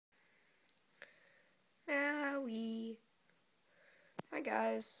Hi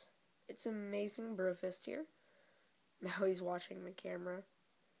guys, it's Amazing Brofist here. Maui's watching the camera.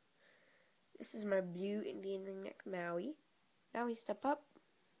 This is my blue Indian ringneck Maui. Maui, step up.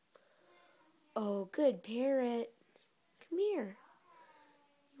 Oh, good parrot. Come here.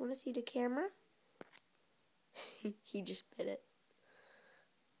 You want to see the camera? He just bit it.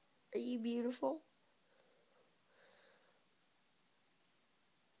 Are you beautiful?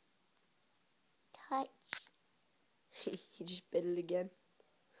 Touch. He just bit it again.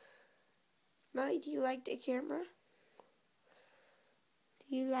 Maui, do you like the camera?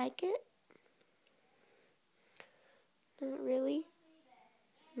 Do you like it? Not really?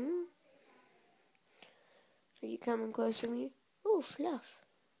 Are you coming closer to me? Ooh, fluff.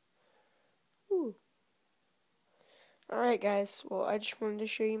 Ooh. Alright guys, well I just wanted to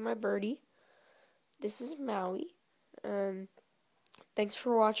show you my birdie. This is Maui. Thanks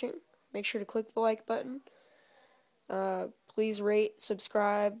for watching. Make sure to click the like button. Please rate,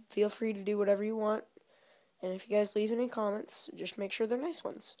 subscribe, feel free to do whatever you want. And if you guys leave any comments, just make sure they're nice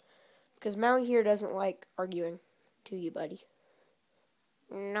ones. Because Maui here doesn't like arguing. Do you, buddy?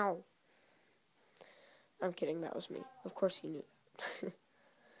 No. I'm kidding, that was me. Of course you knew that.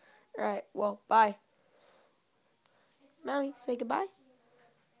 Alright, well, bye. Maui, say goodbye.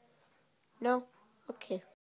 No? Okay.